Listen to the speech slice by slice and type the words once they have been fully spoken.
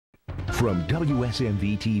From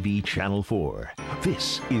WSMV-TV Channel 4,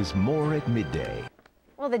 this is More at Midday.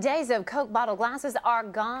 Well, the days of Coke bottle glasses are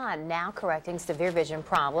gone. Now correcting severe vision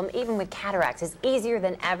problem, even with cataracts, is easier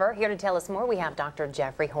than ever. Here to tell us more, we have Dr.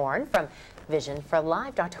 Jeffrey Horn from Vision for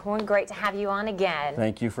Life. Dr. Horn, great to have you on again.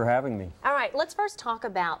 Thank you for having me. All right, let's first talk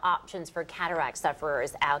about options for cataract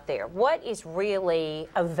sufferers out there. What is really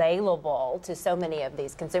available to so many of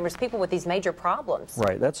these consumers, people with these major problems?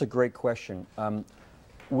 Right, that's a great question.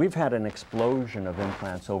 We've had an explosion of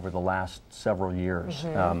implants over the last several years.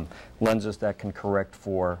 Lenses that can correct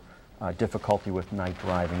for difficulty with night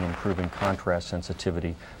driving, improving contrast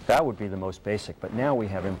sensitivity. That would be the most basic. But now we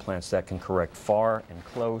have implants that can correct far and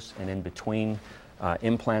close and in between.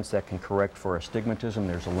 Implants that can correct for astigmatism.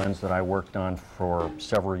 There's a lens that I worked on for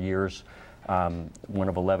several years. One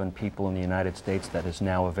of 11 people in the United States that is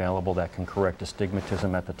now available that can correct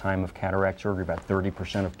astigmatism at the time of cataract surgery. About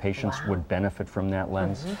 30% of patients would benefit from that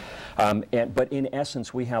lens. But in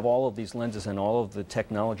essence, we have all of these lenses and all of the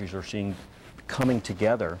technologies are coming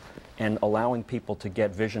together and allowing people to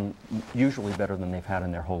get vision usually better than they've had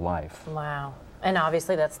in their whole life. Wow. And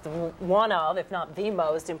obviously that's one of, if not the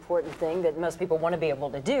most important thing that most people want to be able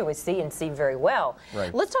to do is see and see very well.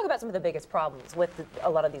 Right. Let's talk about some of the biggest problems with a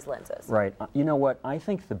lot of these lenses. Right. You know what? I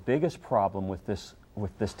think the biggest problem with this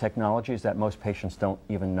technology is that most patients don't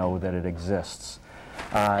even know that it exists.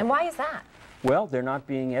 And why is that? Well, they're not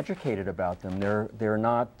being educated about them.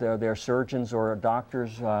 Their surgeons or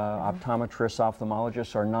doctors, optometrists,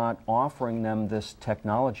 ophthalmologists are not offering them this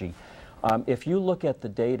technology. If you look at the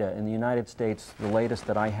data in the United States, the latest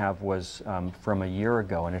that I have was from a year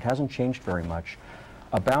ago, and it hasn't changed very much.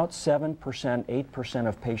 About 7%, 8%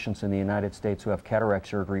 of patients in the United States who have cataract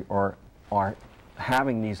surgery are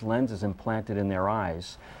having these lenses implanted in their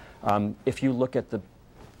eyes. If you look at the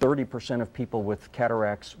 30% of people with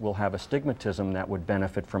cataracts will have astigmatism that would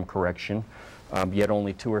benefit from correction, yet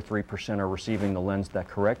only 2 or 3% are receiving the lens that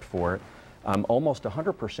correct for it. Almost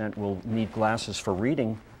 100% will need glasses for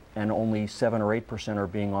reading, and only 7 or 8% are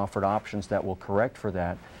being offered options that will correct for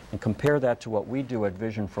that. And compare that to what we do at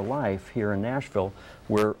Vision for Life here in Nashville,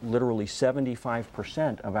 where literally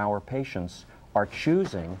 75% of our patients are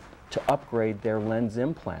choosing to upgrade their lens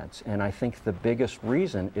implants. And I think the biggest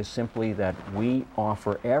reason is simply that we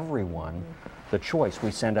offer everyone the choice.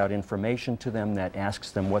 We send out information to them that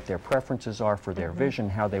asks them what their preferences are for their vision,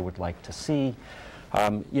 how they would like to see.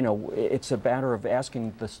 You know, it's a matter of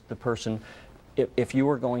asking the person, if you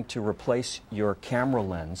were going to replace your camera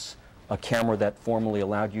lens, a camera that formerly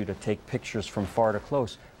allowed you to take pictures from far to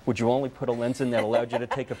close, would you only put a lens in that allowed you to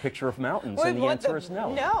take a picture of mountains? And the answer is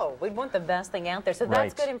no. No, we'd want the best thing out there. So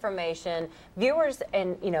that's good information. Viewers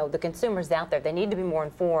and the consumers out there, they need to be more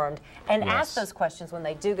informed and ask those questions when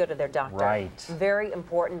they do go to their doctor. Right. Very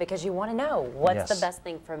important because you want to know what's the best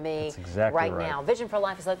thing for me right now. Vision for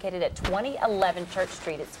Life is located at 2011 Church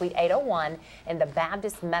Street at Suite 801 in the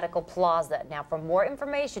Baptist Medical Plaza. Now, for more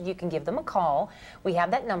information, you can give them a call. We have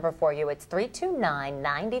that number for you. It's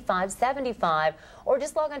 329-9575, or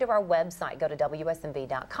just log onto our website. Go to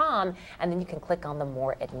WSMV.com, and then you can click on the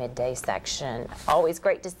More at Midday section. Always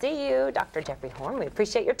great to see you, Dr. Jeffrey Horn. We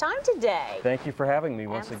appreciate your time today. Thank you for having me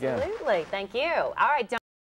once again. Absolutely. Thank you. All right.